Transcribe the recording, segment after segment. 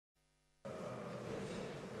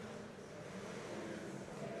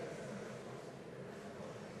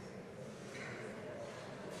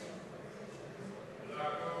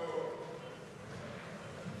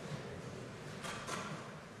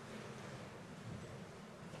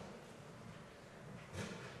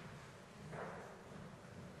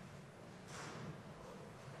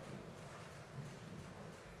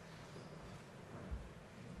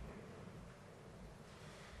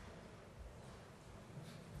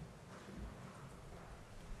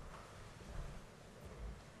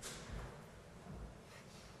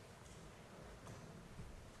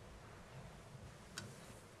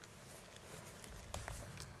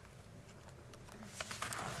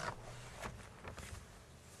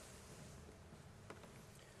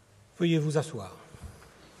Veuillez vous asseoir.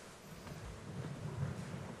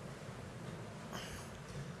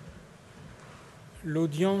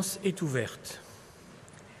 L'audience est ouverte.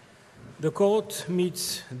 The court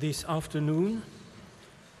meets this afternoon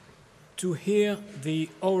to hear the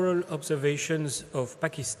oral observations of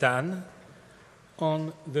Pakistan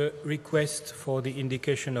on the request for the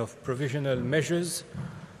indication of provisional measures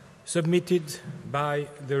submitted by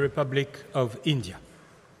the Republic of India.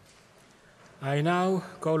 I now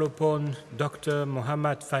call upon Dr.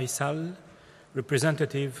 Mohammad Faisal,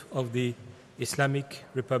 representative of the Islamic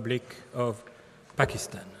Republic of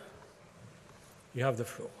Pakistan. You have the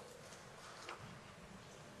floor.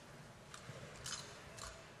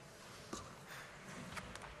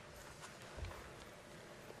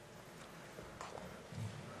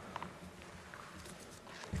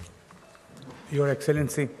 Your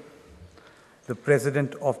Excellency, the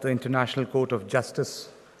President of the International Court of Justice,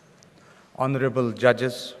 honorable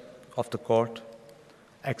judges of the court,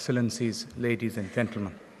 excellencies, ladies and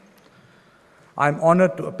gentlemen. I am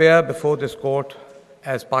honored to appear before this court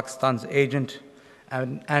as Pakistan's agent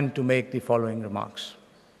and to make the following remarks.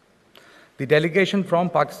 The delegation from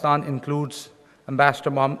Pakistan includes Ambassador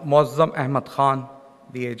Muazzam Ahmad Khan,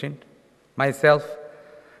 the agent, myself,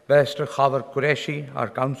 Barrister Khawar Qureshi, our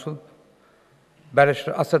counsel,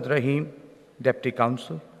 Barrister Asad Rahim, Deputy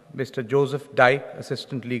Counsel, Mr. Joseph Dyke,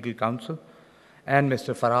 Assistant Legal Counsel, and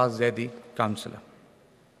Mr. Faraz Zaidi, Counselor.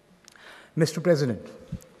 Mr. President,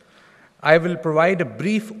 I will provide a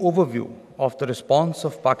brief overview of the response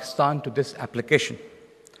of Pakistan to this application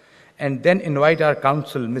and then invite our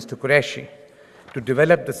counsel, Mr. Qureshi, to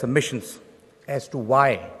develop the submissions as to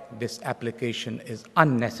why this application is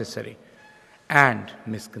unnecessary and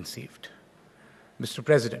misconceived. Mr.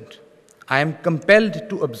 President, I am compelled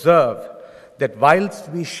to observe that whilst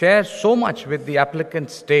we share so much with the applicant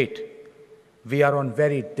state, we are on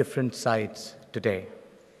very different sides today.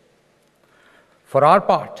 For our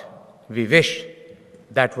part, we wish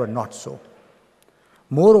that were not so.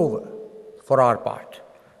 Moreover, for our part,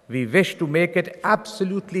 we wish to make it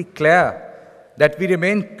absolutely clear that we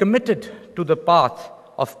remain committed to the path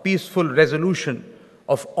of peaceful resolution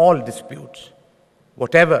of all disputes,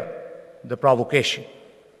 whatever the provocation.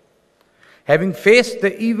 Having faced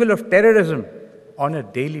the evil of terrorism on a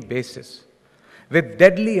daily basis, with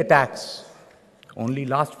deadly attacks, only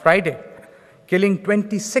last Friday, killing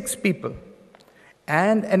 26 people,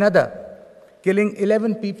 and another killing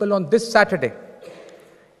 11 people on this Saturday,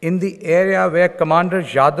 in the area where Commander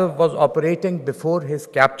Jadhav was operating before his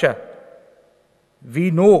capture,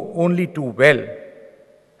 we know only too well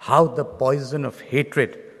how the poison of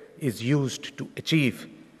hatred is used to achieve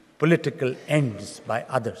political ends by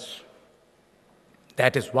others.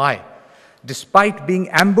 That is why, despite being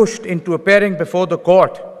ambushed into appearing before the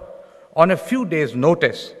court on a few days'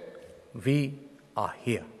 notice, we are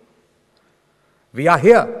here. We are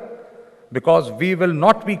here because we will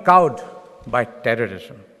not be cowed by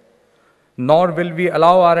terrorism, nor will we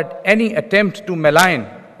allow any attempt to malign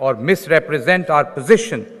or misrepresent our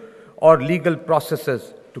position or legal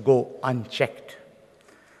processes to go unchecked.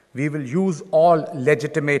 We will use all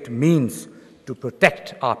legitimate means to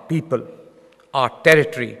protect our people, our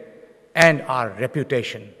territory, and our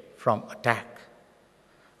reputation from attack,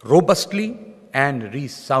 robustly and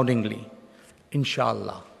resoundingly,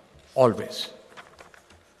 inshallah, always.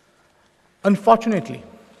 Unfortunately,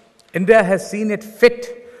 India has seen it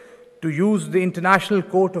fit to use the International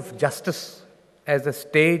Court of Justice as a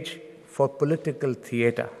stage for political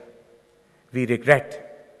theatre. We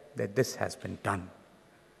regret that this has been done.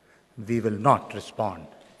 We will not respond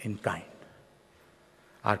in kind.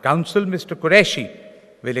 Our counsel, Mr. Qureshi,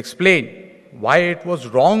 will explain why it was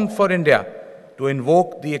wrong for India to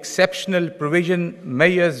invoke the exceptional provision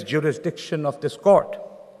measures jurisdiction of this court,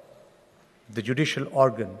 the judicial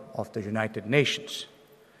organ of the United Nations.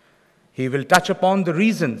 He will touch upon the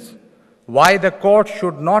reasons why the court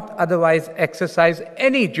should not otherwise exercise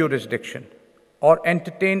any jurisdiction or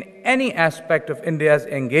entertain any aspect of India's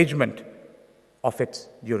engagement of its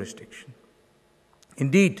jurisdiction.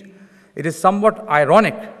 Indeed, it is somewhat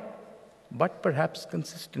ironic, but perhaps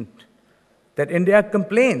consistent, that India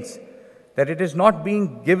complains that it is not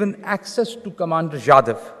being given access to Commander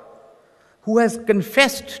Jadhav, who has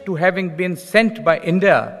confessed to having been sent by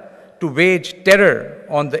India to wage terror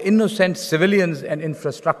on the innocent civilians and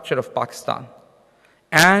infrastructure of Pakistan,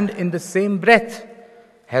 and in the same breath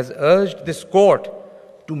has urged this court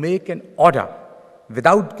to make an order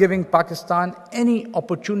without giving Pakistan any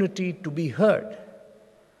opportunity to be heard.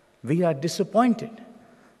 We are disappointed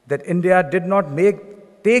that India did not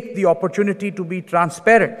take the opportunity to be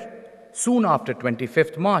transparent soon after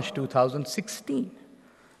 25th March 2016,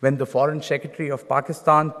 when the Foreign Secretary of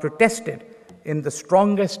Pakistan protested in the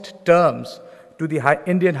strongest terms to the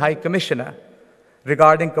Indian High Commissioner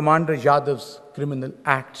regarding Commander Jadhav's criminal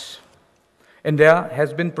acts. India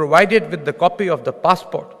has been provided with the copy of the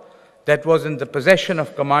passport that was in the possession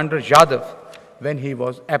of Commander Jadhav when he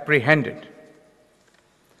was apprehended.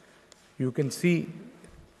 You can see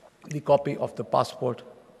the copy of the passport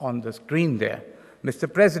on the screen there.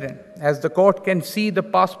 Mr. President, as the court can see, the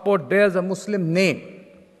passport bears a Muslim name,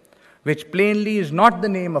 which plainly is not the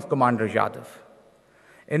name of Commander Jadhav.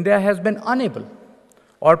 India has been unable,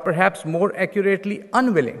 or perhaps more accurately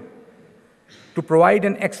unwilling, to provide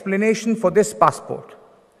an explanation for this passport,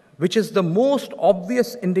 which is the most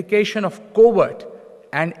obvious indication of covert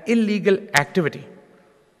and illegal activity.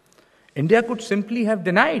 India could simply have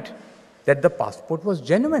denied that the passport was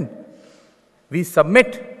genuine. We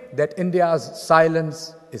submit that India's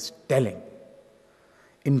silence is telling.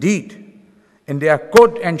 Indeed, India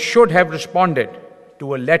could and should have responded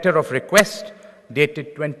to a letter of request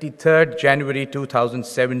dated 23rd January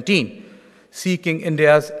 2017, seeking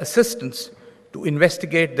India's assistance to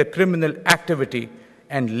investigate the criminal activity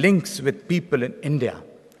and links with people in India,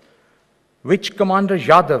 which Commander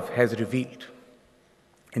Jadhav has revealed.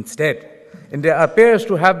 Instead, India appears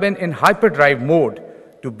to have been in hyperdrive mode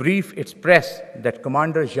to brief its press that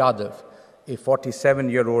Commander Jadhav, a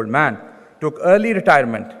 47-year-old man, took early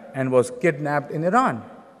retirement and was kidnapped in Iran,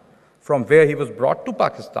 from where he was brought to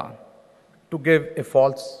Pakistan to give a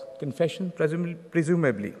false confession,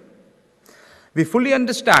 presumably. We fully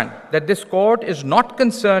understand that this court is not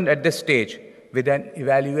concerned at this stage with an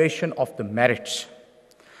evaluation of the merits.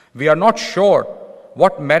 We are not sure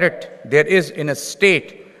what merit there is in a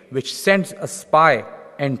state which sends a spy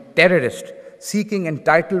and terrorist seeking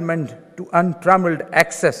entitlement to untrammeled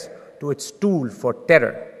access to its tool for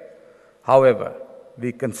terror. However,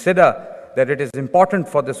 we consider that it is important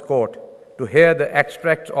for this court to hear the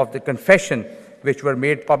extracts of the confession which were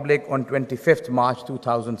made public on 25th March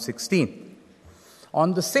 2016.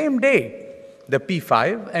 On the same day, the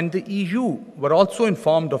P5 and the EU were also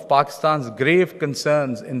informed of Pakistan's grave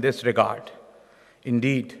concerns in this regard.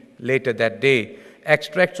 Indeed, later that day,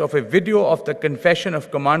 extracts of a video of the confession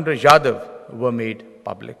of Commander Jadhav were made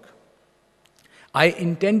public. I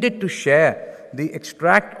intended to share the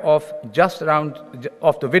extract of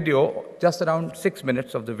the video, just around 6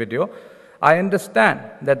 minutes of the video. I understand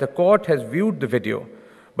that the court has viewed the video,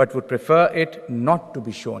 but would prefer it not to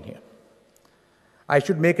be shown here. I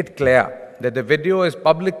should make it clear that the video is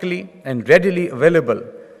publicly and readily available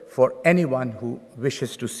for anyone who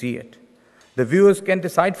wishes to see it. The viewers can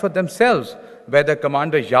decide for themselves whether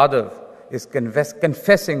Commander Jadhav is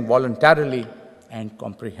confessing voluntarily and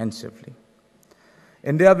comprehensively.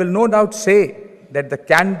 India will no doubt say that the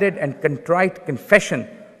candid and contrite confession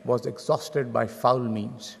was exhausted by foul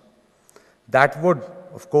means. That would,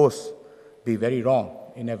 of course, be very wrong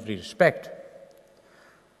in every respect.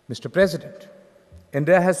 Mr. President,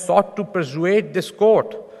 India has sought to persuade this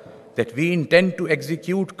court that we intend to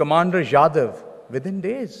execute Commander Jadhav within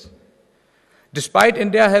days. Despite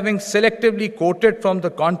India having selectively quoted from the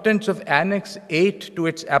contents of Annex 8 to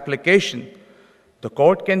its application, the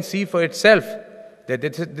court can see for itself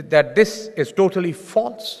that this is totally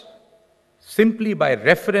false, simply by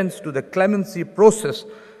reference to the clemency process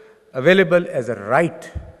available as a right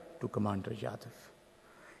to Commander Jadhav.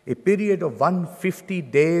 A period of 150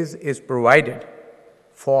 days is provided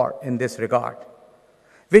for in this regard,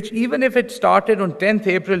 which even if it started on 10th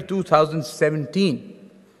April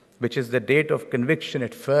 2017, which is the date of conviction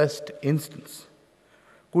at first instance,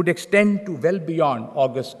 could extend to well beyond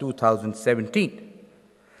August 2017.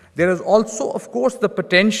 There is also, of course, the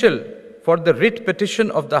potential for the writ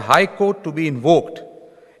petition of the High Court to be invoked,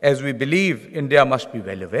 as we believe India must be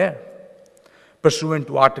well aware. Pursuant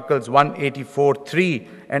to Articles 184(3)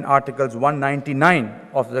 and Articles 199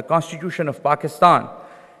 of the Constitution of Pakistan,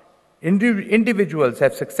 individuals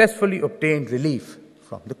have successfully obtained relief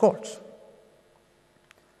from the courts.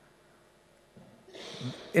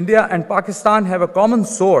 India and Pakistan have a common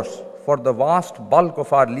source for the vast bulk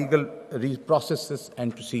of our legal processes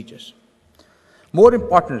and procedures. More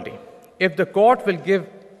importantly, if the court will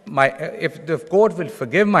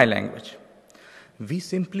forgive my language, we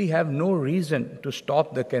simply have no reason to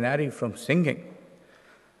stop the canary from singing.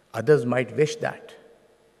 Others might wish that.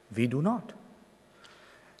 We do not.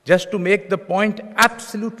 Just to make the point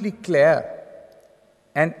absolutely clear,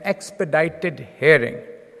 an expedited hearing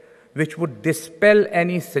which would dispel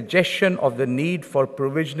any suggestion of the need for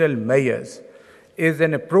provisional measures is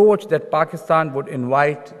an approach that Pakistan would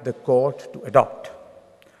invite the court to adopt.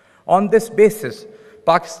 On this basis,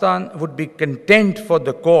 Pakistan would be content for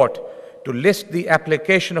the court to list the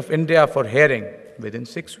application of India for hearing within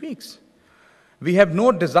 6 weeks. We have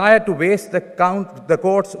no desire to waste the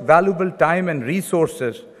court's valuable time and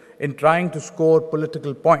resources in trying to score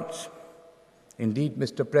political points. Indeed,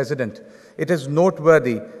 Mr. President, it is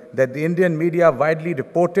noteworthy that the Indian media widely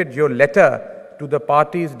reported your letter to the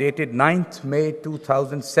parties dated 9th May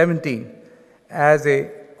 2017 as a,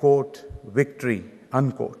 quote, victory,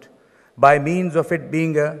 unquote, by means of it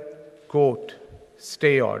being a, quote,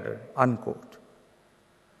 stay order, unquote,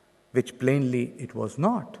 which plainly it was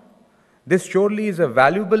not. This surely is a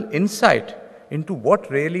valuable insight into what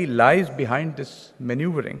really lies behind this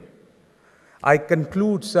maneuvering. I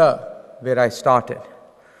conclude, sir, where I started.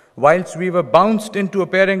 Whilst we were bounced into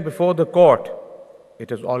appearing before the court,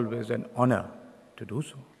 it is always an honor to do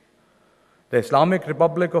so. The Islamic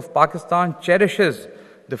Republic of Pakistan cherishes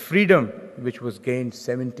the freedom which was gained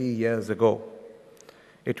 70 years ago.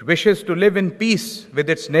 It wishes to live in peace with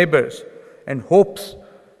its neighbors and hopes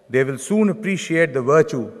they will soon appreciate the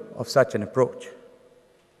virtue of such an approach.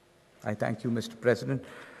 I thank you, Mr. President.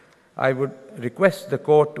 I would request the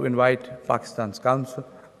court to invite Pakistan's counsel,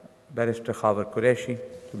 Barrister Khawar Qureshi,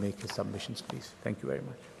 to make his submissions, please. Thank you very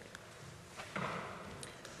much.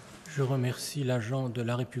 Je remercie l'agent de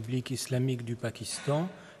la République islamique du Pakistan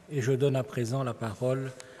et je donne à présent la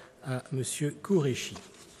parole à M. Qureshi,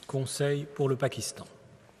 Conseil pour le Pakistan.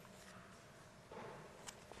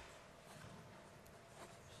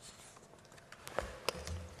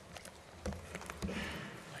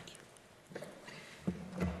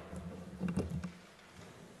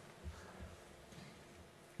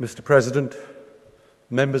 Mr. President,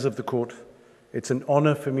 members of the court, it's an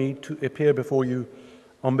honor for me to appear before you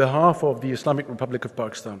on behalf of the Islamic Republic of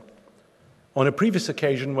Pakistan. On a previous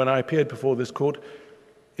occasion when I appeared before this court,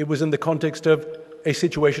 it was in the context of a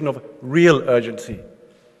situation of real urgency.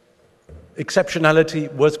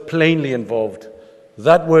 Exceptionality was plainly involved.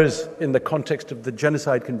 That was in the context of the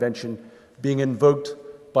Genocide Convention being invoked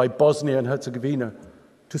by Bosnia and Herzegovina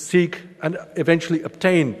to seek and eventually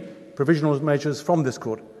obtain provisional measures from this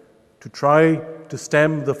court to try to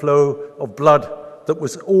stem the flow of blood that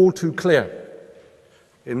was all too clear.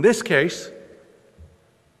 In this case,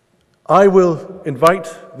 I will invite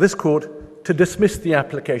this court to dismiss the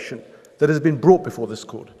application that has been brought before this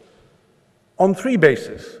court on 3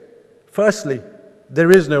 bases. Firstly, there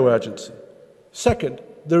is no urgency. Second,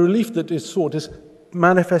 the relief that is sought is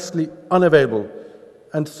manifestly unavailable.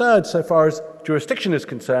 And third, so far as jurisdiction is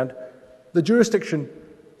concerned, the jurisdiction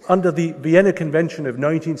under the Vienna Convention of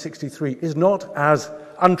 1963 is not as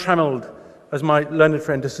untrammeled as my learned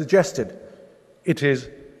friend has suggested. It is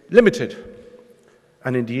limited,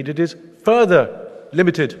 and indeed it is further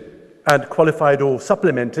limited and qualified or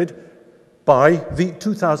supplemented by the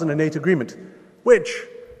 2008 agreement, which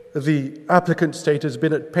the applicant state has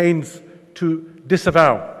been at pains to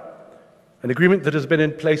disavow, an agreement that has been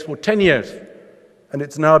in place for 10 years, and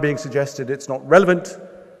it's now being suggested it's not relevant.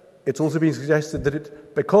 It's also being suggested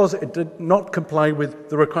that because it did not comply with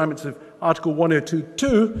the requirements of Article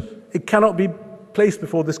 102.2, it cannot be placed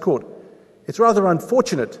before this court. It's rather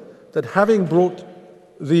unfortunate that having brought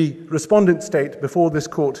the respondent state before this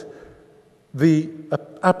court, the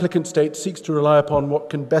applicant state seeks to rely upon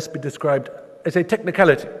what can best be described as a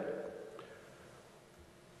technicality.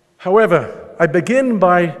 However, I begin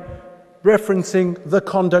by referencing the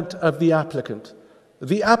conduct of the applicant.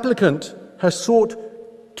 The applicant has sought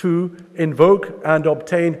to invoke and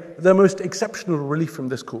obtain the most exceptional relief from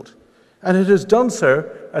this court. And it has done so,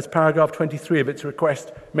 as paragraph 23 of its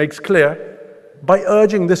request makes clear, by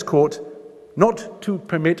urging this court not to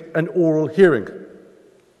permit an oral hearing.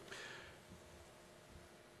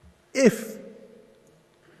 If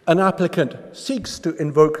an applicant seeks to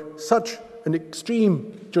invoke such an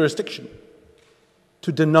extreme jurisdiction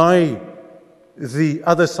to deny the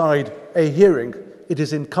other side a hearing, it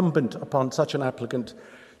is incumbent upon such an applicant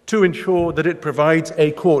to ensure that it provides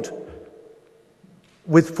a court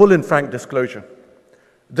with full and frank disclosure,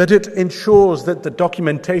 that it ensures that the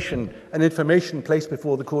documentation and information placed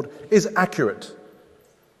before the court is accurate,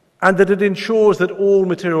 and that it ensures that all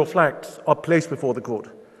material facts are placed before the court.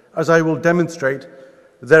 As I will demonstrate,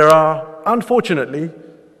 there are, unfortunately,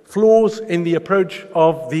 flaws in the approach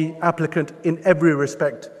of the applicant in every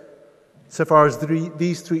respect, so far as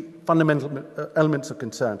these 3 fundamental elements are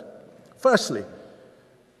concerned. Firstly,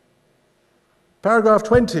 paragraph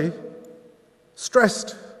 20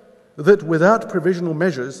 stressed that without provisional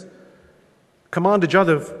measures, Commander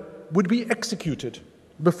Jadhav would be executed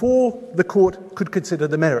before the court could consider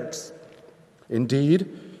the merits.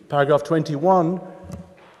 Indeed, paragraph 21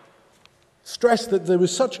 stressed that there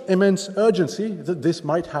was such immense urgency that this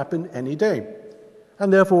might happen any day.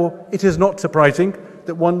 and therefore it is not surprising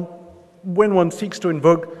that when one seeks to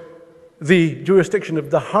invoke the jurisdiction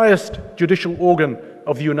of the highest judicial organ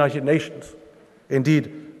of the United Nations,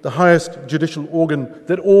 indeed the highest judicial organ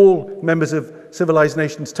that all members of civilized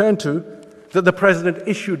nations turn to, that the President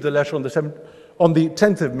issued the letter on the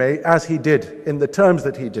 10th of May as he did, in the terms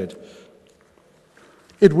that he did.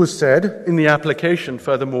 It was said in the application,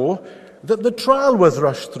 furthermore, that the trial was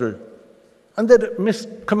rushed through and that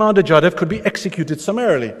Commander Jadhav could be executed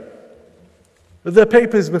summarily. The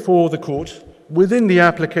papers before the court, within the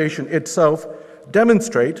application itself,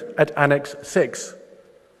 demonstrate at Annex 6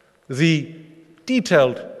 the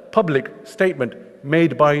detailed public statement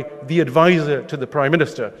made by the advisor to the Prime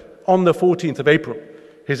Minister on the 14th of April,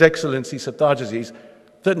 His Excellency Sattar Aziz,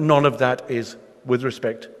 that none of that is, with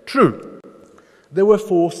respect, true. There were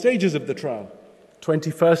 4 stages of the trial,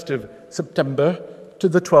 21st of September to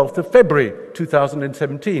the 12th of February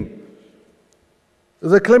 2017.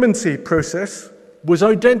 The clemency process was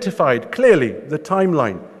identified clearly, the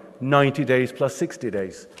timeline, 90 days plus 60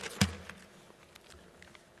 days.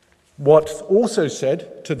 What's also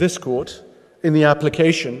said to this court in the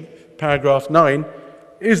application, paragraph 9,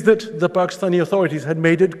 is that the Pakistani authorities had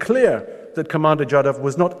made it clear that Commander Jadhav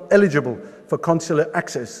was not eligible for consular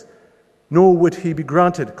access, nor would he be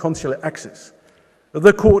granted consular access.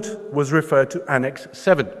 The court was referred to Annex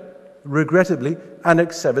 7. Regrettably,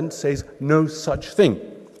 Annex 7 says no such thing.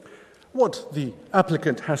 What the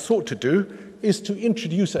applicant has sought to do is to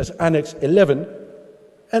introduce as Annex 11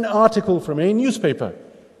 an article from a newspaper,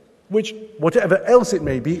 which, whatever else it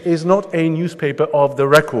may be, is not a newspaper of the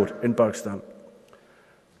record in Pakistan.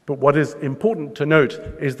 But what is important to note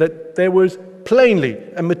is that there was plainly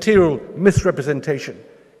a material misrepresentation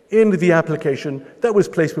in the application that was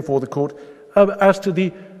placed before the court as to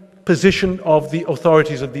the position of the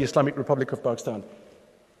authorities of the Islamic Republic of Pakistan.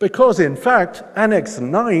 Because, in fact, Annex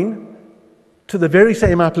 9 to the very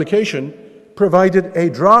same application provided a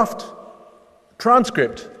draft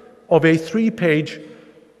transcript of a 3-page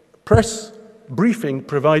press briefing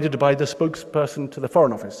provided by the spokesperson to the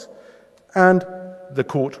Foreign Office. And the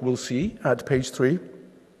court will see at page 3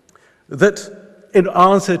 that in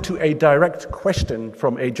answer to a direct question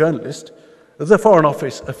from a journalist, the Foreign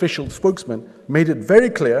Office official spokesman made it very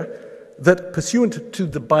clear that pursuant to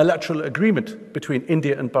the bilateral agreement between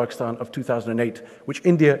India and Pakistan of 2008, which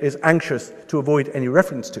India is anxious to avoid any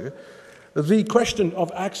reference to, the question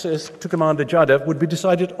of access to Commander Jadhav would be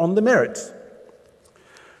decided on the merits.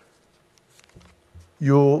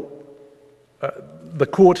 The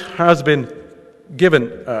court has been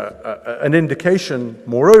given an indication,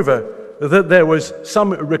 moreover, that there was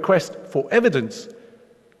some request for evidence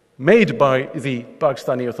made by the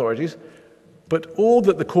Pakistani authorities, but all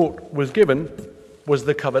that the court was given was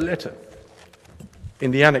the cover letter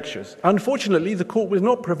in the annexures. Unfortunately, the court was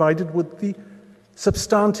not provided with the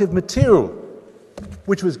substantive material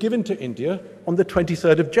which was given to India on the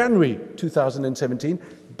 23rd of January 2017,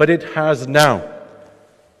 but it has now.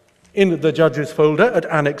 In the judge's folder at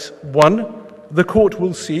Annex 1, the court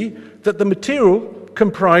will see that the material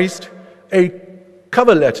comprised a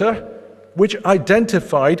cover letter which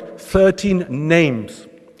identified 13 names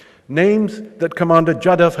that Commander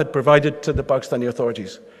Jadhav had provided to the Pakistani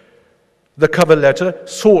authorities. The cover letter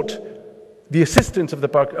sought the assistance of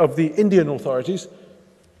the Indian authorities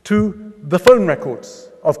to the phone records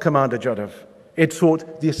of Commander Jadhav. It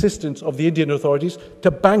sought the assistance of the Indian authorities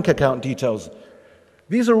to bank account details.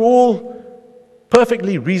 These are all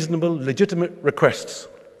perfectly reasonable, legitimate requests.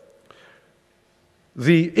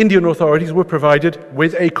 The Indian authorities were provided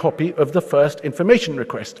with a copy of the first information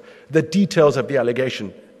request, the details of the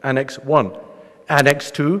allegation, Annex 1. Annex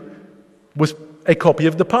 2 was a copy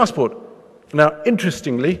of the passport. Now,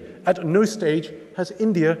 interestingly, at no stage has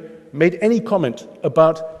India made any comment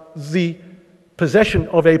about the possession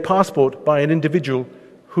of a passport by an individual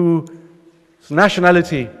whose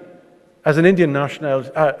nationality as an Indian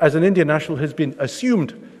national has been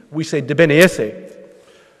assumed, we say de bene esse,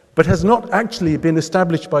 but has not actually been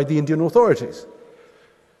established by the Indian authorities.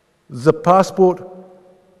 The passport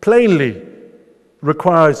plainly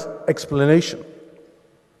requires explanation.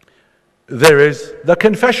 There is the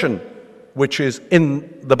confession, which is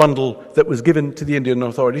in the bundle that was given to the Indian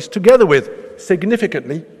authorities, together with,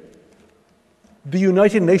 significantly, the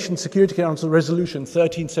United Nations Security Council Resolution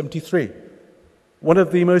 1373, one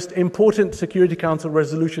of the most important Security Council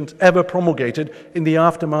resolutions ever promulgated in the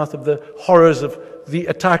aftermath of the horrors of the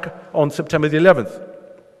attack on September the 11th.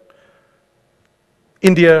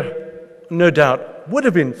 India, no doubt, would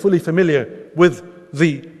have been fully familiar with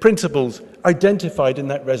the principles identified in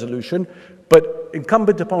that resolution, but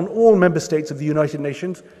incumbent upon all member states of the United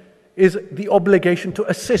Nations, is the obligation to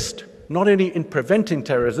assist, not only in preventing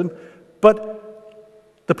terrorism,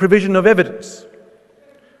 but the provision of evidence.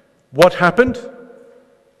 What happened?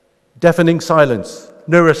 Deafening silence,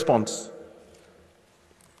 no response.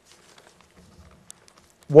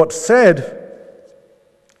 What's said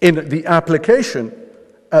in the application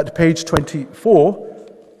at page 24,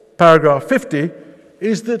 paragraph 50,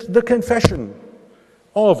 is that the confession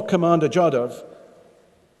of Commander Jadhav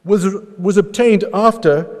was obtained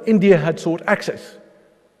after India had sought access.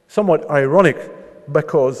 Somewhat ironic,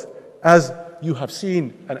 because as you have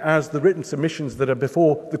seen, and as the written submissions that are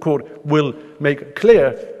before the court will make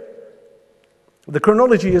clear, the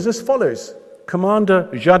chronology is as follows. Commander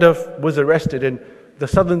Jadhav was arrested in the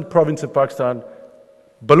southern province of Pakistan,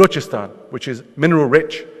 Balochistan, which is mineral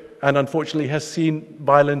rich and unfortunately has seen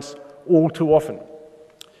violence all too often.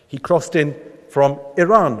 He crossed in from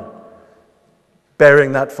Iran,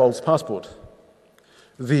 bearing that false passport.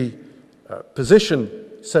 The position,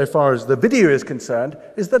 so far as the video is concerned,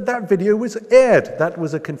 is that that video was aired. That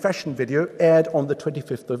was a confession video aired on the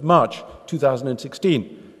 25th of March,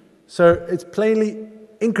 2016. So it's plainly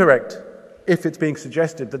incorrect if it's being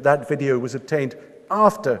suggested that that video was obtained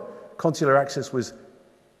after consular access was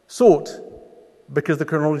sought, because the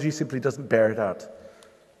chronology simply doesn't bear it out.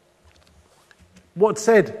 What's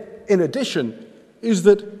said, in addition, is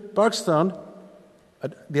that Pakistan,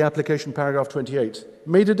 at the application paragraph 28,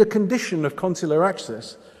 made it a condition of consular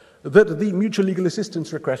access that the mutual legal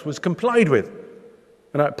assistance request was complied with.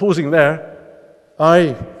 And pausing there,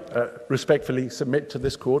 I respectfully submit to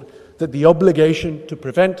this court that the obligation to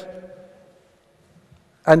prevent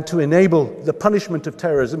and to enable the punishment of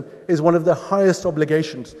terrorism is one of the highest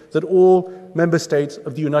obligations that all member states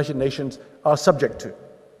of the United Nations are subject to.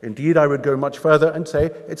 Indeed, I would go much further and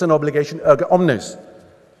say it's an obligation erga omnes.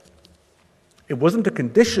 It wasn't a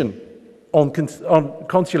condition on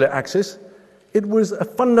consular access. It was a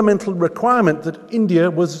fundamental requirement that India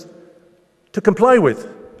was to comply with,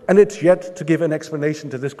 and it's yet to give an explanation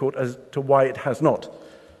to this court as to why it has not.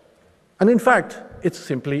 And in fact, it's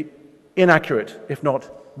simply inaccurate, if not,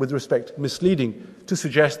 with respect, misleading, to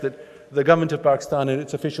suggest that the government of Pakistan and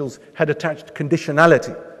its officials had attached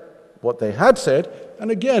conditionality. What they had said,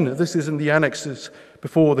 and again, this is in the annexes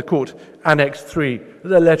before the court, Annex 3,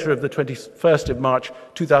 the letter of the 21st of March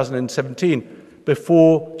 2017,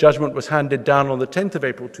 before judgment was handed down on the 10th of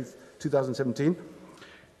April 2017,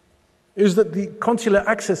 is that the consular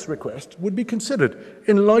access request would be considered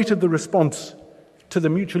in light of the response to the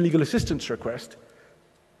mutual legal assistance request,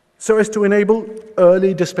 so as to enable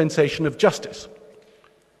early dispensation of justice,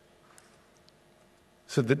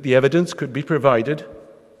 so that the evidence could be provided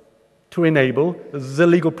to enable the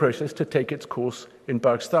legal process to take its course in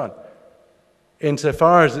Pakistan.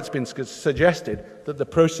 Insofar as it's been suggested that the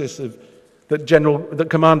process that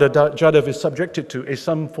Commander Jadhav is subjected to is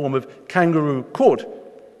some form of kangaroo court,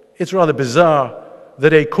 it's rather bizarre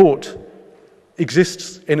that a court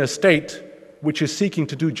exists in a state which is seeking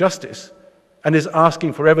to do justice and is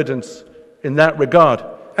asking for evidence in that regard,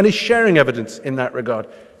 and is sharing evidence in that regard.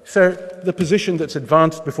 So the position that's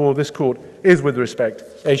advanced before this court is, with respect,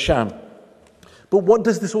 a sham. But what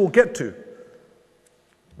does this all get to?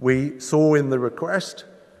 We saw in the request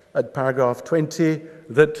at paragraph 20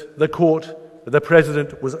 that the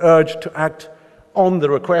President was urged to act on the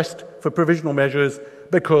request for provisional measures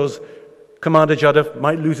because Commander Jadhav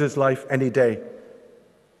might lose his life any day.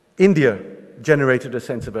 India generated a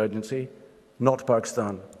sense of urgency, not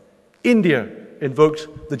Pakistan. India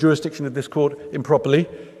invoked the jurisdiction of this court improperly,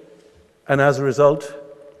 and as a result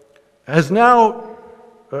has now,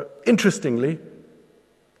 interestingly,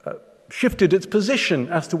 shifted its position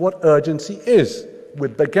as to what urgency is. We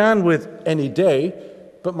began with any day,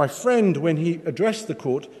 but my friend, when he addressed the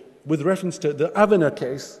court with reference to the Avana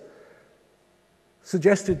case,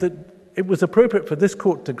 suggested that it was appropriate for this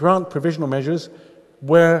court to grant provisional measures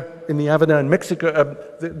where in the Avana and Mexico,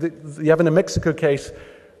 the Avana Mexico case,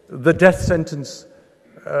 the death sentence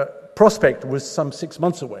prospect was some 6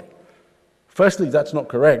 months away. Firstly, that's not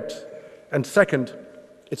correct. And second,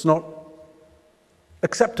 it's not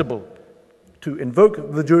acceptable to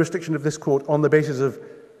invoke the jurisdiction of this court on the basis of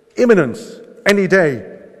imminence, any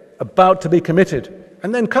day, about to be committed,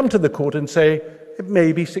 and then come to the court and say, it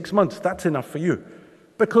may be 6 months, that's enough for you.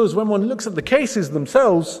 Because when one looks at the cases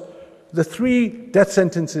themselves, the 3 death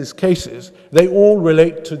sentences cases, they all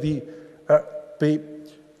relate to the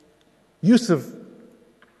use of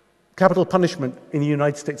capital punishment in the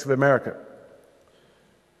United States of America.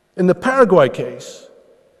 In the Paraguay case,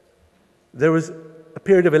 there was a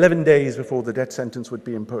period of 11 days before the death sentence would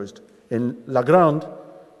be imposed. In La Grande,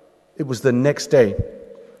 it was the next day.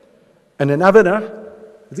 And in Havana,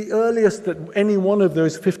 the earliest that any one of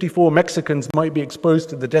those 54 Mexicans might be exposed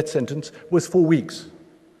to the death sentence was 4 weeks.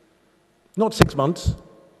 Not 6 months,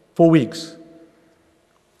 4 weeks.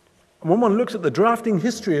 And when one looks at the drafting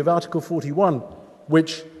history of Article 41,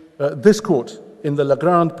 which this court, in the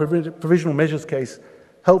Legrand Provisional Measures case,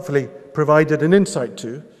 helpfully provided an insight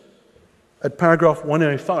to, at paragraph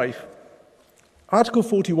 105, Article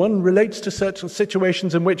 41 relates to certain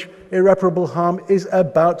situations in which irreparable harm is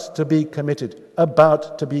about to be committed.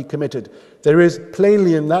 About to be committed. There is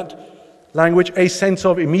plainly in that language a sense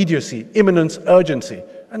of immediacy, imminence, urgency.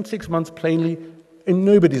 And 6 months plainly, in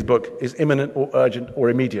nobody's book, is imminent or urgent or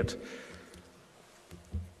immediate.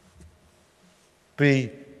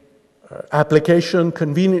 The application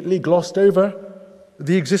conveniently glossed over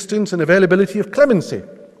the existence and availability of clemency,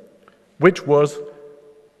 which was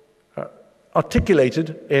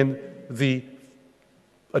articulated in the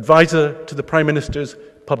advisor to the Prime Minister's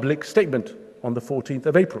public statement on the 14th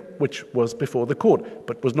of April, which was before the court,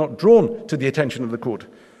 but was not drawn to the attention of the court.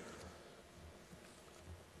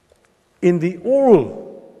 In the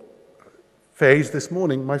oral phase this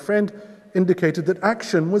morning, my friend indicated that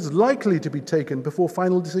action was likely to be taken before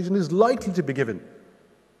final decision is likely to be given.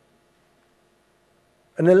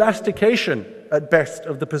 An elastication, at best,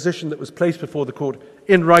 of the position that was placed before the court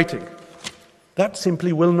in writing. That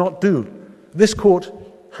simply will not do. This court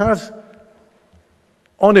has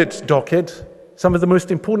on its docket some of the most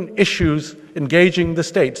important issues engaging the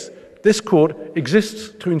states. This court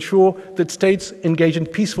exists to ensure that states engage in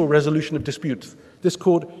peaceful resolution of disputes. This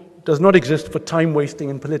court does not exist for time-wasting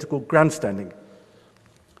and political grandstanding.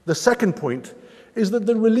 The second point is that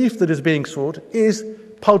the relief that is being sought is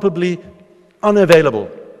palpably unavailable.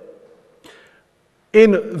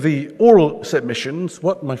 In the oral submissions,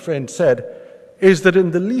 what my friend said is that in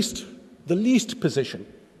the least position,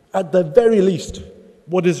 at the very least,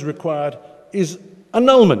 what is required is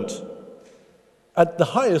annulment. At the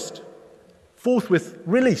highest, forthwith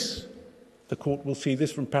release. The court will see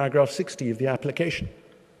this from paragraph 60 of the application.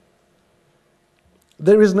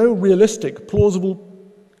 There is no realistic, plausible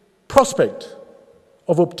prospect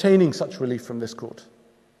of obtaining such relief from this court.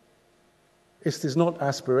 This is not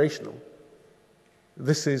aspirational.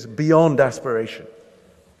 This is beyond aspiration.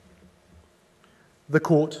 The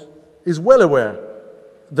court is well aware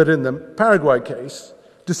that in the Paraguay case,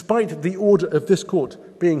 despite the order of this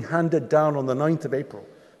court being handed down on the 9th of April,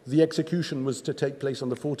 the execution was to take place on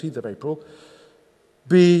the 14th of April,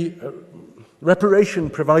 the reparation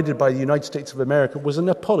provided by the United States of America was an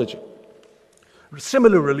apology.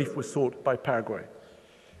 Similar relief was sought by Paraguay.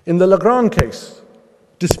 In the Legrand case,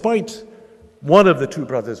 despite one of the two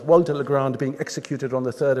brothers, Walter Legrand, being executed on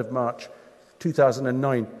the 3rd of March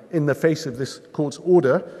 2009 in the face of this court's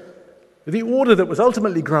order, the order that was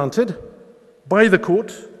ultimately granted by the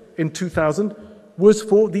court in 2000 was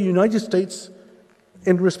for the United States,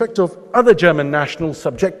 in respect of other German nationals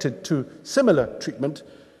subjected to similar treatment,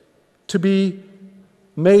 to be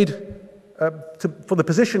made, for the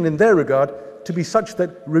position in their regard, to be such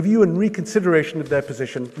that review and reconsideration of their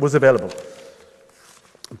position was available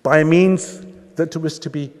by a means that was to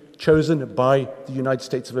be chosen by the United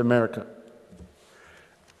States of America.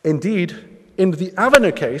 Indeed, in the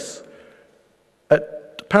Avena case,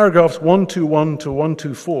 at paragraphs 121 to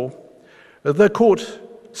 124,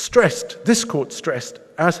 this court stressed,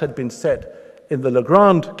 as had been said in the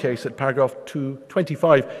Legrand case at paragraph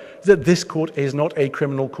 225, that this court is not a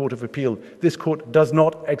criminal court of appeal. This court does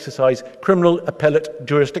not exercise criminal appellate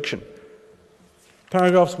jurisdiction.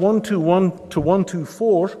 Paragraphs 121 to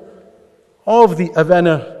 124 of the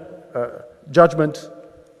Avena judgment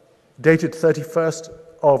dated 31st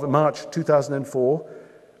of March 2004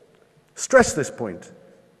 stress this point.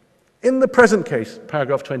 In the present case,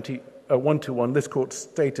 paragraph 121, this court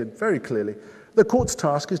stated very clearly, the court's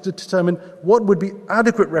task is to determine what would be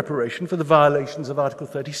adequate reparation for the violations of Article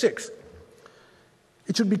 36.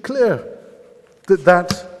 It should be clear that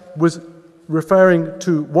that was referring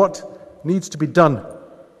to what needs to be done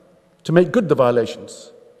to make good the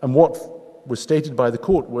violations. And what was stated by the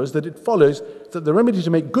court was that it follows that the remedy to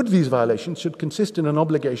make good these violations should consist in an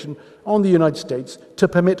obligation on the United States to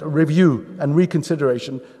permit review and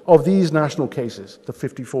reconsideration of these national cases, the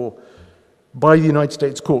 54, by the United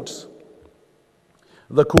States courts.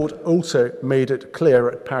 The court also made it clear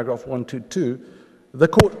at paragraph 122, the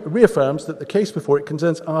court reaffirms that the case before it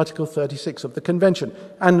concerns Article 36 of the Convention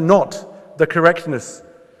and not the correctness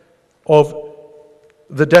of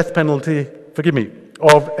the death penalty,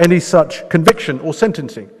 of any such conviction or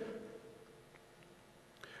sentencing.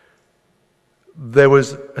 There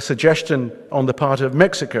was a suggestion on the part of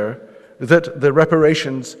Mexico that the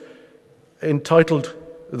reparations entitled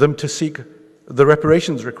them to seek the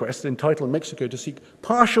reparations request entitled Mexico to seek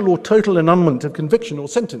partial or total annulment of conviction or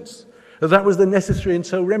sentence. That was the necessary and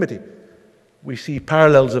sole remedy. We see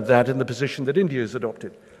parallels of that in the position that India has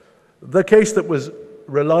adopted. The case that was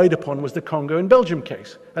relied upon was the Congo and Belgium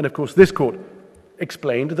case. And of course, this court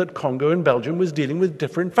explained that Congo and Belgium was dealing with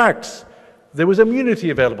different facts. There was immunity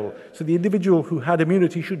available, so the individual who had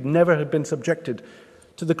immunity should never have been subjected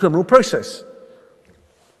to the criminal process.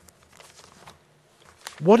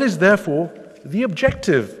 What is therefore the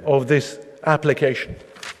objective of this application?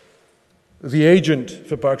 The agent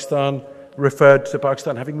for Pakistan referred to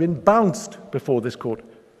Pakistan having been bounced before this court.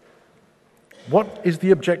 What is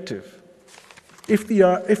the objective? If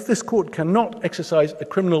this court cannot exercise a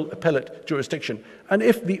criminal appellate jurisdiction, and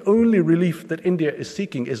if the only relief that India is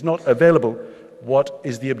seeking is not available, what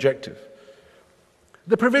is the objective?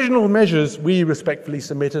 The provisional measures we respectfully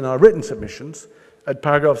submit in our written submissions at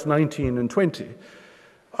paragraphs 19 and 20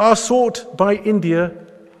 are sought by India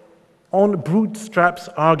on bootstraps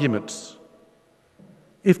arguments.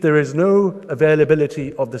 If there is no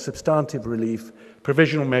availability of the substantive relief,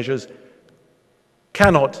 provisional measures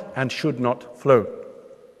cannot and should not flow.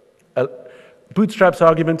 Bootstraps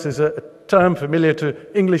arguments is a term familiar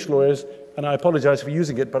to English lawyers, and I apologize for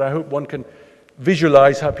using it, but I hope one can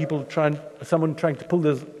visualize how someone trying to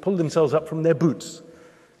pull themselves up from their boots.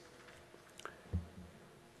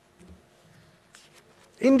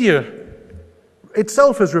 India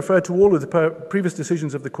itself has referred to all of the previous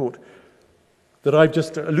decisions of the court that I've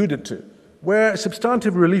just alluded to, where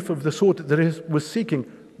substantive relief of the sort that it was seeking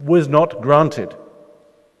was not granted.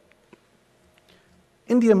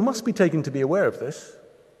 India must be taken to be aware of this.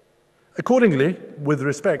 Accordingly, with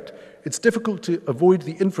respect, it's difficult to avoid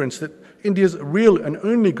the inference that India's real and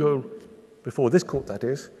only goal, before this court that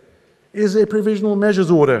is a provisional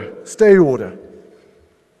measures order, stay order.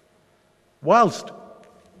 Whilst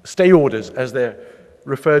stay orders, as they're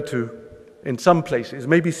referred to in some places,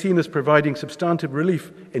 may be seen as providing substantive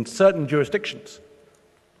relief in certain jurisdictions,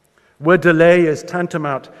 where delay is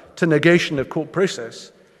tantamount to negation of court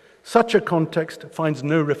process, such a context finds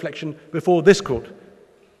no reflection before this court,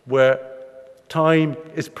 where time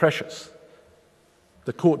is precious,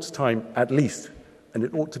 the court's time at least, and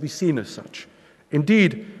it ought to be seen as such.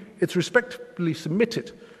 Indeed, it's respectfully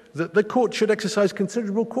submitted that the court should exercise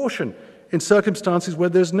considerable caution in circumstances where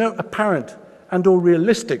there's no apparent and or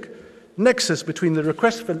realistic nexus between the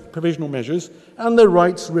request for provisional measures and the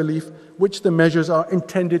rights relief which the measures are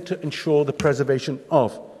intended to ensure the preservation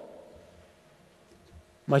of.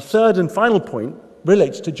 My third and final point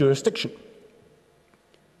relates to jurisdiction.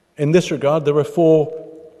 In this regard, there are four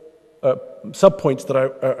sub-points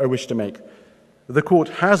that I wish to make. The court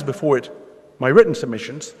has before it my written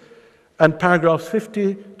submissions, and paragraphs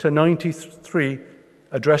 50 to 93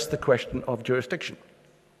 address the question of jurisdiction.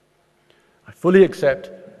 I fully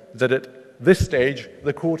accept that at this stage,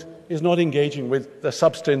 the court is not engaging with the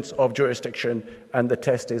substance of jurisdiction, and the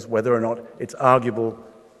test is whether or not it's arguable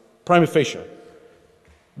prima facie.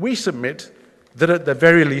 We submit that at the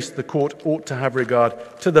very least, the court ought to have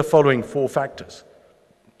regard to the following four factors.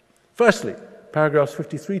 Firstly, paragraphs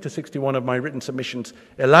 53 to 61 of my written submissions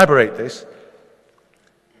elaborate this.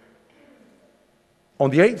 On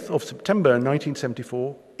the 8th of September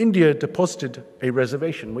 1974, India deposited a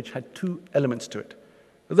reservation which had two elements to it.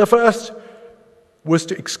 The first was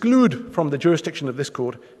to exclude from the jurisdiction of this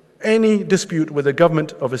court any dispute with the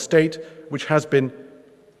government of a state which has been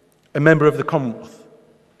a member of the Commonwealth.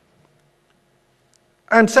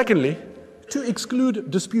 And secondly, to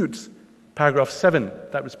exclude disputes. Paragraph 7,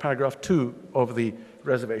 that was paragraph 2 of the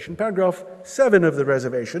reservation. Paragraph 7 of the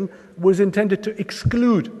reservation was intended to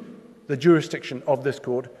exclude the jurisdiction of this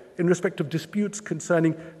court in respect of disputes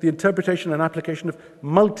concerning the interpretation and application of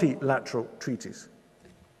multilateral treaties,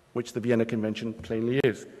 which the Vienna Convention plainly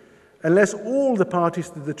is, unless all the parties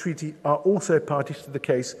to the treaty are also parties to the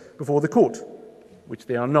case before the court, which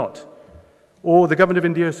they are not, or the government of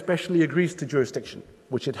India especially agrees to jurisdiction,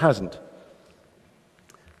 which it hasn't.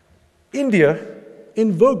 India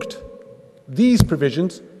invoked these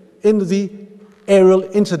provisions in the aerial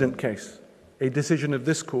incident case, a decision of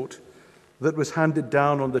this court that was handed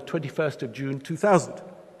down on the 21st of June 2000.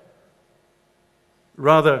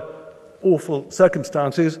 Rather awful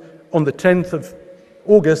circumstances. On the 10th of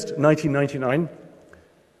August 1999,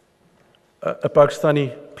 a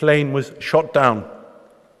Pakistani plane was shot down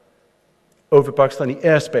over Pakistani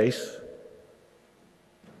airspace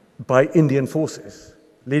by Indian forces,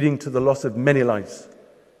 leading to the loss of many lives.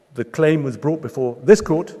 The claim was brought before this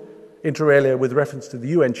court, inter alia, with reference to the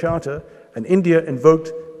UN Charter, and India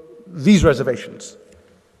invoked these reservations.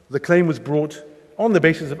 The claim was brought on the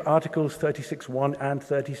basis of Articles 36.1 and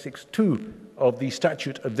 36.2 of the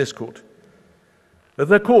statute of this court.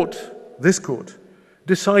 This court,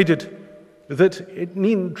 decided that it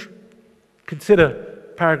needn't consider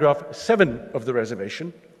paragraph 7 of the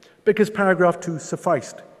reservation because paragraph 2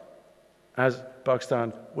 sufficed. As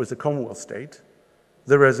Pakistan was a Commonwealth state,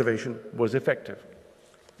 the reservation was effective.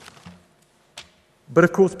 But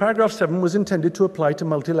of course, paragraph 7 was intended to apply to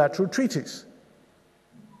multilateral treaties.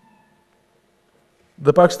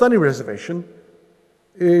 The Pakistani reservation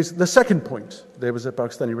is the second point. There was a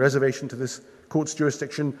Pakistani reservation to this court's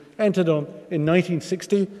jurisdiction entered on in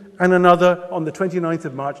 1960 and another on the 29th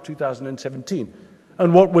of March 2017.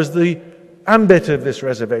 And what was the ambit of this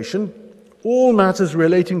reservation? All matters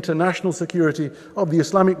relating to national security of the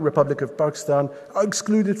Islamic Republic of Pakistan are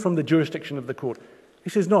excluded from the jurisdiction of the court.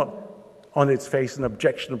 This is not on its face an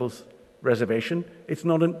objectionable reservation. It's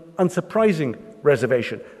not an unsurprising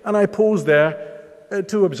reservation. And I pause there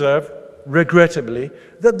to observe, regrettably,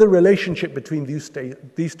 that the relationship between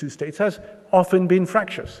these two states has often been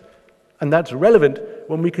fractious. And that's relevant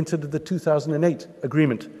when we consider the 2008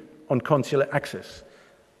 agreement on consular access.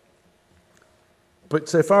 But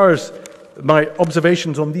so far as my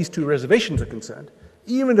observations on these two reservations are concerned,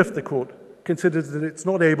 even if the court considers that it's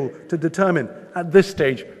not able to determine at this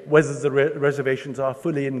stage whether the reservations are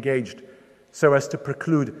fully engaged so as to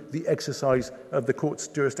preclude the exercise of the court's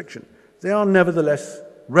jurisdiction, they are nevertheless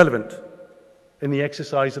relevant in the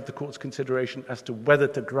exercise of the court's consideration as to whether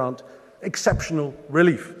to grant exceptional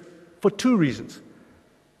relief for two reasons.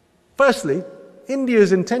 Firstly,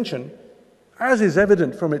 India's intention, as is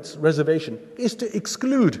evident from its reservation, is to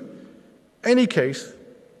exclude any case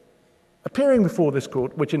appearing before this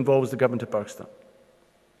court which involves the government of Pakistan.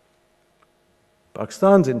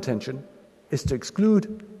 Pakistan's intention is to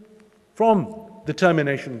exclude from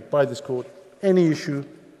determination by this court any issue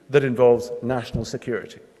that involves national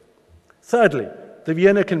security. Thirdly, the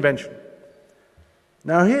Vienna Convention.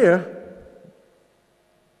 Now here,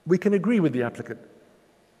 we can agree with the applicant.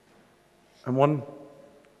 And one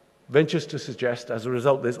ventures to suggest, as a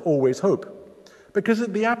result, there's always hope. Because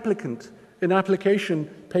the applicant, in application,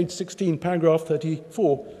 page 16, paragraph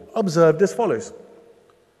 34, observed as follows.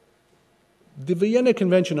 The Vienna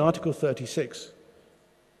Convention, Article 36,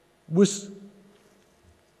 was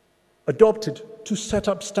adopted to set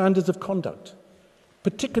up standards of conduct,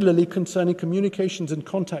 particularly concerning communications and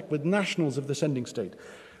contact with nationals of the sending state,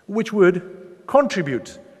 which would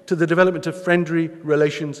contribute to the development of friendly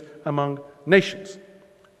relations among nations.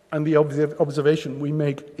 And the observation we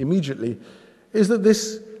make immediately is that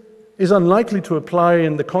this is unlikely to apply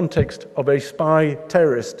in the context of a spy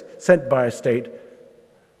terrorist sent by a state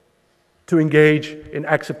to engage in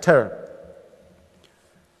acts of terror.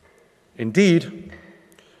 Indeed,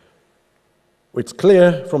 it's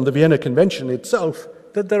clear from the Vienna Convention itself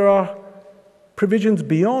that there are provisions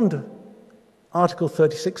beyond Article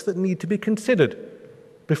 36 that need to be considered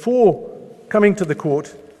before coming to the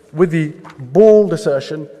court with the bold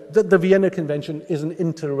assertion that the Vienna Convention is an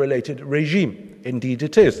interrelated regime. Indeed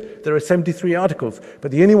it is. There are 73 articles,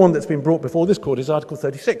 but the only one that's been brought before this court is Article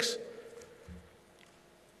 36.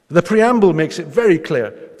 The preamble makes it very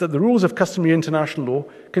clear that the rules of customary international law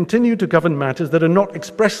continue to govern matters that are not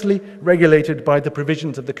expressly regulated by the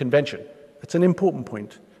provisions of the Convention. That's an important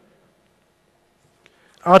point.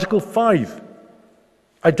 Article 5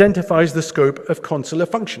 identifies the scope of consular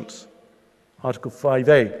functions. Article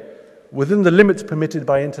 5A, within the limits permitted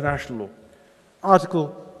by international law.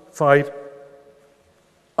 Article 5I,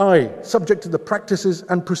 subject to the practices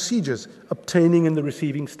and procedures obtaining in the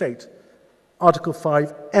receiving state. Article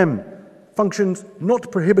 5M, functions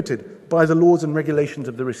not prohibited by the laws and regulations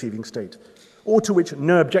of the receiving state, or to which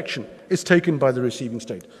no objection is taken by the receiving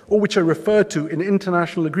state, or which are referred to in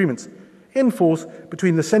international agreements in force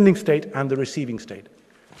between the sending state and the receiving state,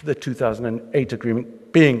 the 2008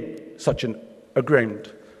 agreement being such an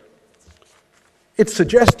agreement. It's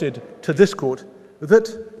suggested to this court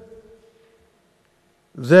that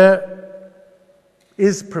there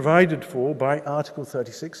is provided for by Article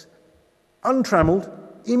 36 untrammeled,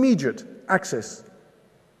 immediate access.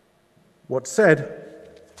 What's said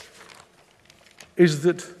is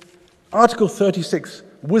that Article 36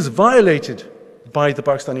 was violated by the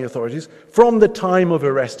Pakistani authorities from the time of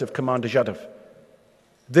arrest of Commander Jadhav.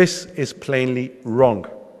 This is plainly wrong.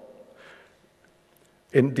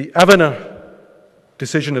 In the Havana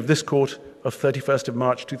decision of this court of 31st of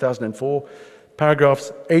March 2004,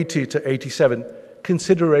 paragraphs 80 to 87,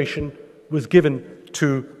 consideration was given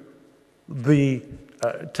to the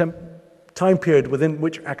time period within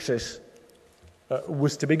which access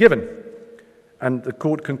was to be given. And the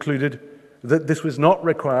court concluded that this was not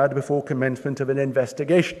required before commencement of an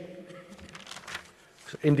investigation.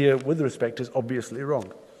 So India, with respect, is obviously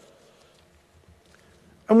wrong.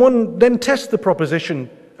 And one then tests the proposition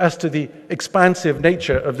as to the expansive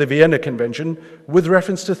nature of the Vienna Convention with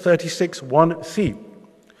reference to 36(1)(c).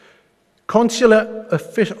 Consular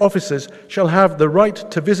officers shall have the right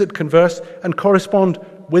to visit, converse, and correspond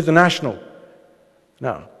with the national.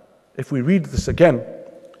 Now, if we read this again,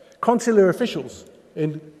 consular officials,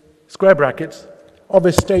 in square brackets, of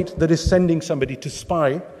a state that is sending somebody to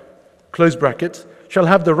spy, close brackets, shall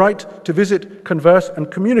have the right to visit, converse, and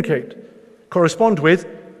communicate, correspond with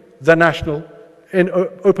the national, in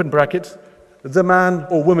open brackets, the man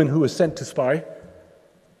or woman who was sent to spy.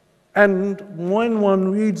 And when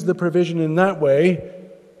one reads the provision in that way,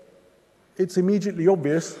 it's immediately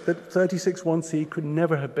obvious that 36(1)(c) could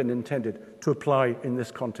never have been intended to apply in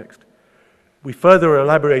this context. We further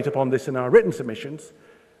elaborate upon this in our written submissions,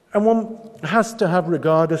 and one has to have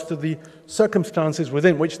regard as to the circumstances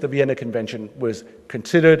within which the Vienna Convention was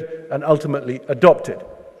considered and ultimately adopted.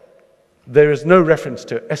 There is no reference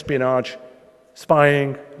to espionage,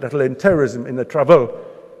 spying, let alone terrorism in the travaux,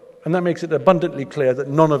 and that makes it abundantly clear that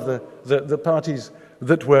none of the parties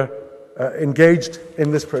that were engaged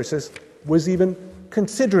in this process was even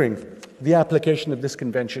considering the application of this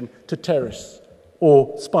convention to terrorists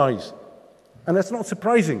or spies. And that's not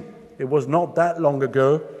surprising. It was not that long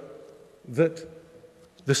ago that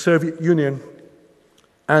the Soviet Union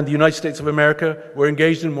and the United States of America were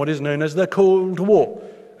engaged in what is known as the Cold War.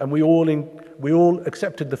 And we all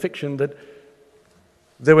accepted the fiction that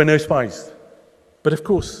there were no spies. But of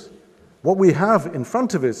course, what we have in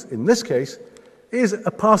front of us in this case is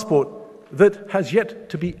a passport that has yet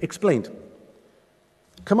to be explained.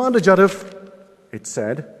 Commander Jadhav, it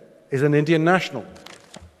said, is an Indian national.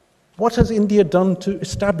 What has India done to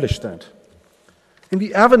establish that? In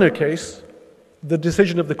the Avenir case, the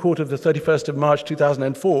decision of the court of the 31st of March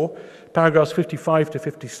 2004, paragraphs 55 to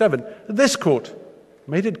 57, this court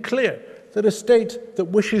made it clear that a state that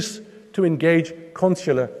wishes to engage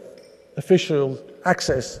consular official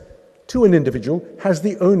access to an individual has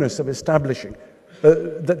the onus of establishing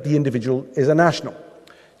that the individual is a national.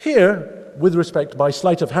 Here, with respect, by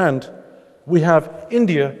sleight of hand, we have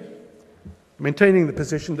India maintaining the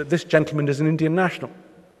position that this gentleman is an Indian national.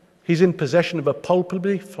 He's in possession of a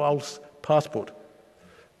palpably false passport.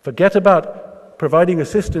 Forget about providing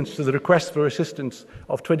assistance to the request for assistance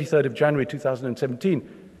of 23rd of January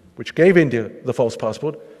 2017, which gave India the false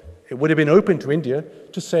passport. It would have been open to India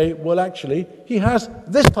to say, well, actually, he has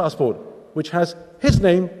this passport, which has his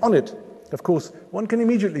name on it. Of course, one can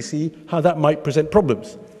immediately see how that might present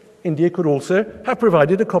problems. India could also have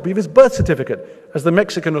provided a copy of his birth certificate, as the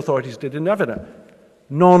Mexican authorities did in Avenir.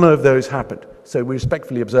 None of those happened. So we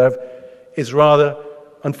respectfully observe it's rather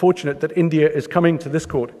unfortunate that India is coming to this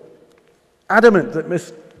court adamant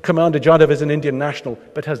that Commander Jadhav is an Indian national,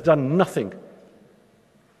 but has done nothing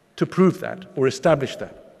to prove that or establish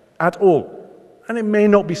that at all. And it may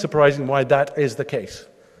not be surprising why that is the case.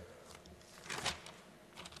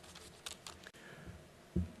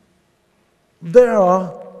 There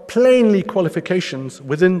are plainly qualifications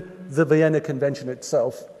within the Vienna Convention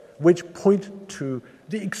itself which point to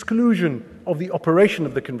the exclusion of the operation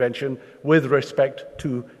of the Convention with respect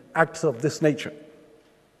to acts of this nature.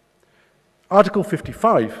 Article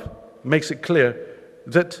 55 makes it clear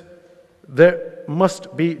that there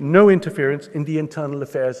must be no interference in the internal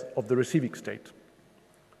affairs of the receiving state.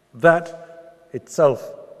 That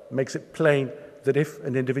itself makes it plain that if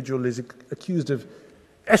an individual is accused of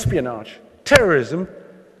espionage, terrorism,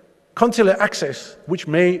 consular access, which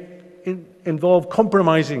may involve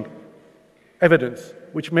compromising evidence,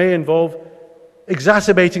 which may involve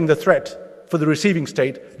exacerbating the threat for the receiving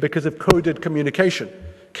state because of coded communication,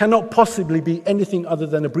 cannot possibly be anything other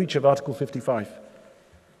than a breach of Article 55.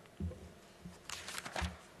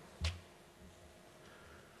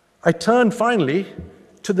 I turn finally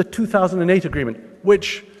to the 2008 agreement,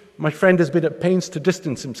 which my friend has been at pains to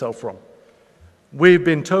distance himself from. We've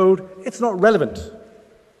been told it's not relevant.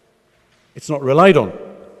 It's not relied on.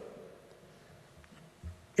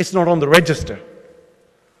 It's not on the register.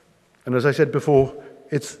 And as I said before,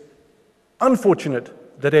 it's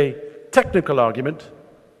unfortunate that a technical argument,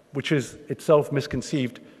 which is itself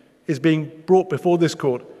misconceived, is being brought before this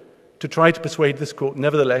court to try to persuade this court,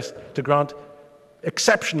 nevertheless, to grant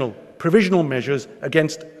exceptional provisional measures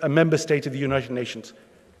against a member state of the United Nations.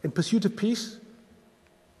 In pursuit of peace,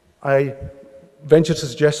 I venture to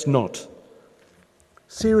suggest not.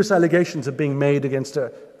 Serious allegations are being made against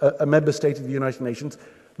a member state of the United Nations.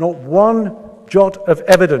 Not one jot of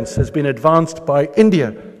evidence has been advanced by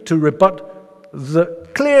India to rebut the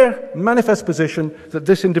clear, manifest position that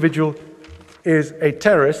this individual is a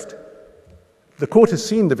terrorist. The court has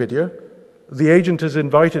seen the video. The agent has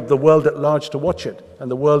invited the world at large to watch it,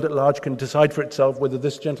 and the world at large can decide for itself whether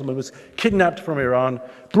this gentleman was kidnapped from Iran,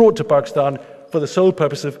 brought to Pakistan for the sole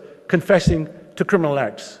purpose of confessing to criminal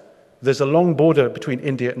acts. There's a long border between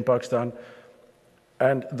India and Pakistan,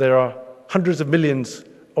 and there are hundreds of millions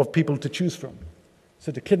of people to choose from.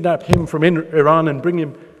 So to kidnap him from Iran and bring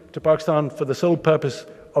him to Pakistan for the sole purpose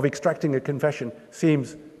of extracting a confession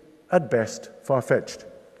seems, at best, far-fetched.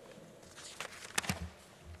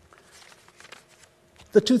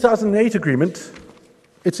 The 2008 agreement,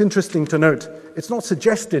 it's interesting to note, it's not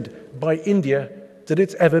suggested by India that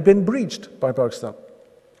it's ever been breached by Pakistan.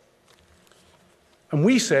 And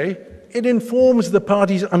we say it informs the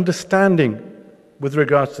parties' understanding with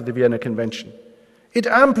regards to the Vienna Convention. It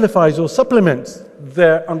amplifies or supplements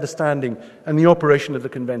their understanding and the operation of the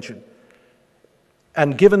Convention.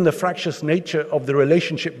 And given the fractious nature of the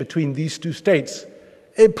relationship between these two states,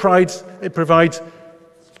 it provides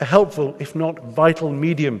a helpful, if not vital,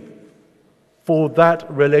 medium for that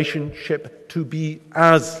relationship to be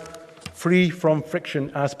as free from friction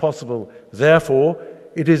as possible. Therefore,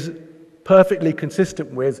 it is perfectly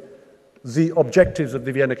consistent with the objectives of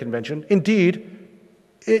the Vienna Convention. Indeed,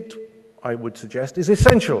 it, I would suggest, is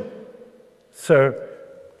essential. So,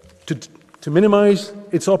 to minimize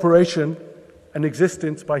its operation and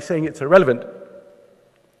existence by saying it's irrelevant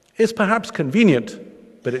is perhaps convenient,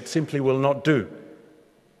 but it simply will not do.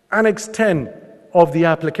 Annex 10 of the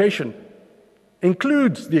application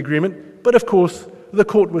includes the agreement, but of course, the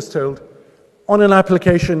court was told on an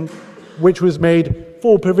application which was made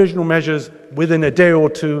for provisional measures within a day or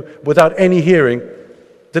two without any hearing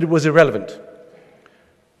that it was irrelevant.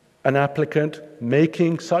 An applicant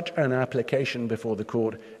making such an application before the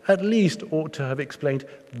court at least ought to have explained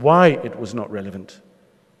why it was not relevant.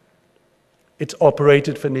 It's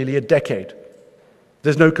operated for nearly a decade.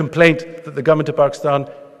 There's no complaint that the government of Pakistan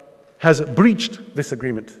has breached this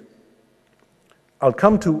agreement. I'll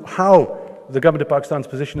come to how the government of Pakistan's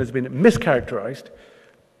position has been mischaracterized,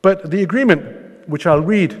 but the agreement, which I'll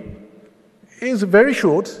read, is very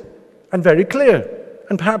short and very clear,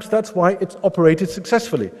 and perhaps that's why it's operated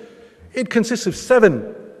successfully. It consists of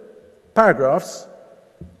 7 paragraphs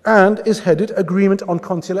and is headed Agreement on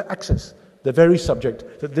Consular Access, the very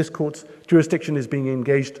subject that this court's jurisdiction is being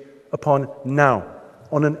engaged upon now,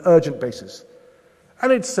 on an urgent basis.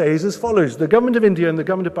 And it says as follows: the government of India and the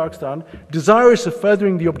government of Pakistan, desirous of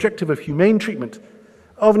furthering the objective of humane treatment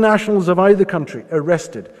of nationals of either country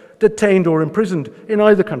arrested, detained or imprisoned in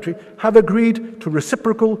either country, have agreed to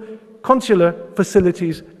reciprocal consular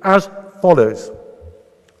facilities as follows.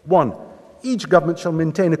 1. Each government shall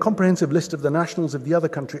maintain a comprehensive list of the nationals of the other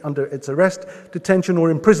country under its arrest, detention or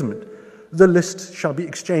imprisonment. The list shall be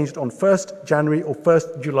exchanged on 1st January or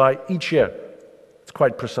 1st July each year. It's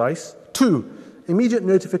quite precise. 2. Immediate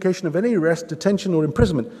notification of any arrest, detention or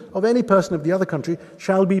imprisonment of any person of the other country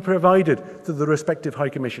shall be provided to the respective High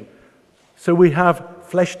Commission. So we have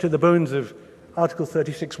flesh to the bones of Article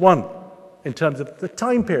 36(1) in terms of the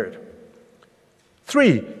time period.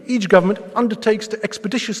 3. Each government undertakes to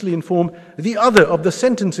expeditiously inform the other of the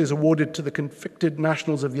sentences awarded to the convicted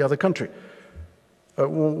nationals of the other country.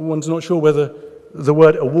 One's not sure whether the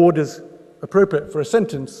word award is appropriate for a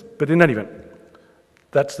sentence, but in any event,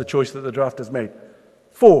 that's the choice that the draft has made.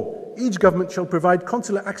 4. Each government shall provide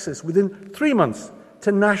consular access within 3 months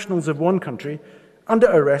to nationals of one country under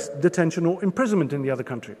arrest, detention or imprisonment in the other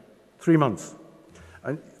country. 3 months.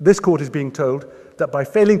 And this court is being told that by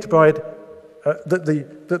failing to provide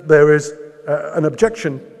that there is an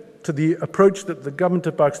objection to the approach that the government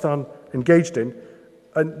of Pakistan engaged in,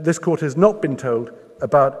 and this court has not been told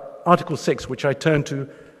about Article 6, which I turn to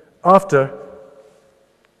after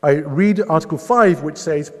I read Article 5, which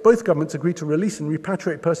says both governments agree to release and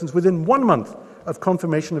repatriate persons within 1 month of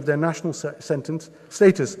confirmation of their national sentence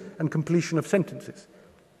status and completion of sentences.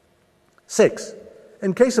 6.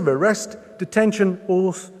 In case of arrest, detention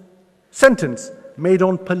or sentence made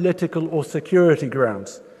on political or security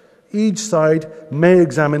grounds, each side may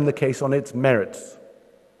examine the case on its merits.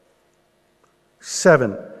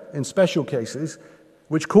 7. In special cases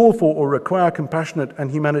which call for or require compassionate and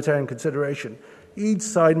humanitarian consideration, each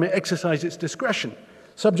side may exercise its discretion,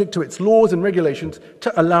 subject to its laws and regulations,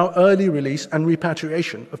 to allow early release and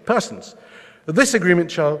repatriation of persons. This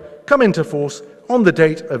agreement shall come into force on the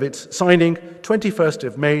date of its signing, 21st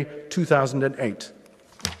of May 2008.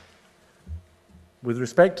 With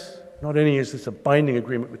respect, not only is this a binding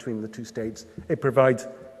agreement between the two states, it provides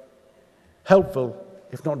helpful,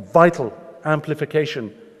 if not vital,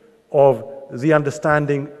 amplification of the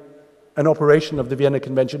understanding an operation of the Vienna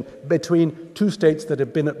Convention between two states that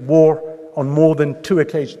have been at war on more than 2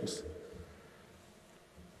 occasions.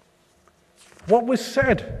 What was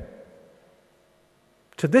said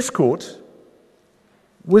to this court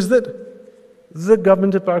was that the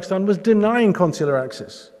government of Pakistan was denying consular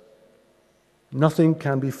access. Nothing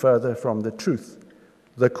can be further from the truth.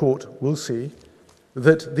 The court will see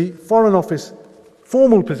that the Foreign Office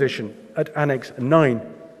formal position at Annex 9,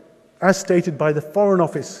 as stated by the Foreign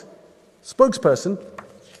Office spokesperson,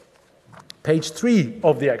 page 3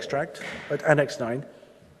 of the extract at Annex 9,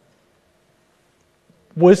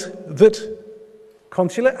 was that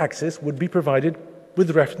consular access would be provided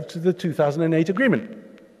with reference to the 2008 agreement.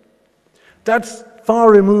 That's far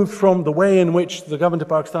removed from the way in which the government of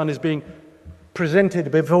Pakistan is being presented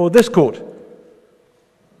before this court.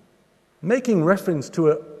 Making reference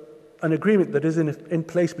to an agreement that is in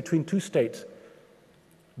place between two states,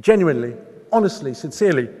 genuinely, honestly,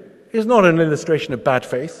 sincerely, is not an illustration of bad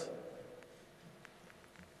faith.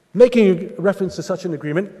 Making reference to such an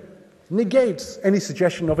agreement negates any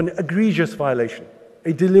suggestion of an egregious violation,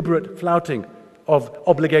 a deliberate flouting of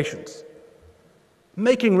obligations.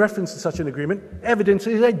 Making reference to such an agreement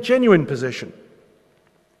evidences a genuine position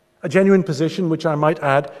which I might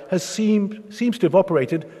add seems to have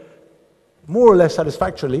operated more or less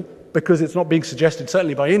satisfactorily, because it's not being suggested,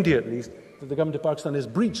 certainly by India at least, that the government of Pakistan has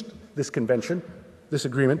breached this convention, this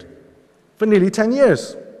agreement, for nearly 10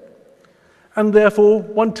 years. And therefore,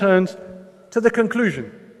 one turns to the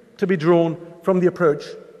conclusion to be drawn from the approach,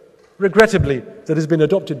 regrettably, that has been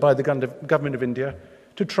adopted by the government of India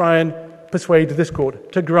to try and persuade this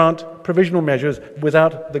court to grant provisional measures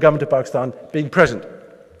without the government of Pakistan being present.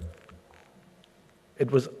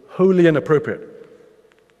 It was wholly inappropriate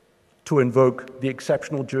to invoke the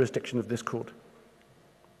exceptional jurisdiction of this court.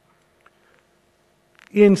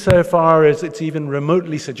 Insofar as it's even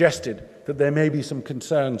remotely suggested that there may be some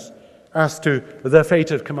concerns as to the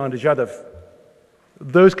fate of Commander Jadhav,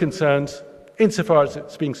 those concerns, insofar as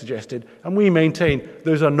it's being suggested, and we maintain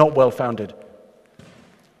those are not well-founded.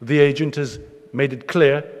 The agent has made it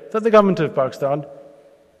clear that the government of Pakistan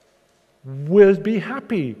will be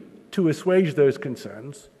happy to assuage those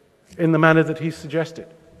concerns in the manner that he's suggested.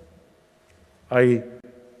 I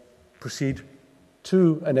proceed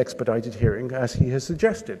to an expedited hearing as he has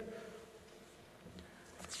suggested.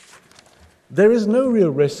 There is no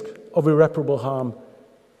real risk of irreparable harm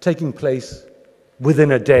taking place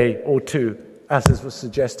within a day or two, as was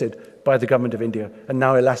suggested by the government of India, and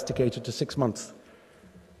now elasticated to 6 months.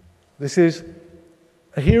 This is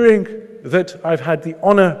a hearing that I've had the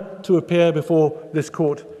honor to appear before this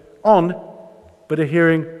court on, but a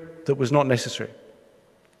hearing that was not necessary.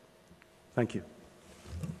 Thank you.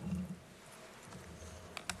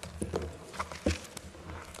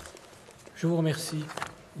 Je vous remercie,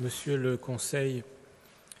 Monsieur le Conseil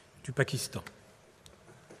du Pakistan.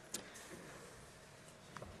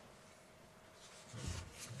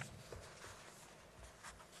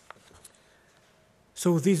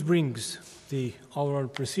 So this brings the oral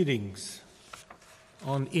proceedings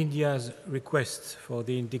on India's request for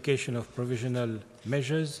the indication of provisional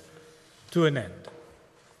measures to an end.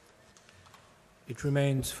 It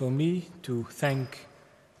remains for me to thank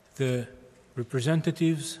the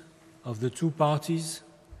representatives of the two parties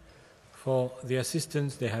for the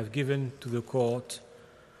assistance they have given to the court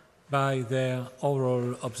by their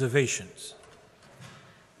oral observations.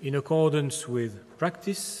 In accordance with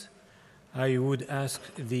practice, I would ask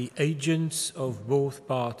the agents of both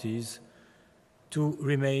parties to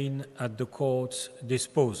remain at the court's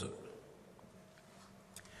disposal.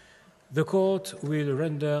 The court will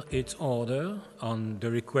render its order on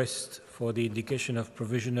the request for the indication of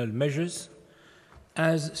provisional measures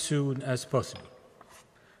as soon as possible.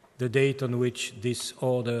 The date on which this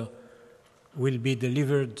order will be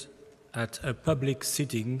delivered at a public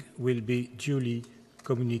sitting will be duly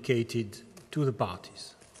communicated to the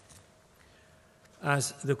parties.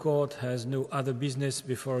 As the court has no other business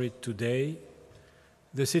before it today,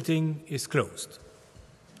 the sitting is closed.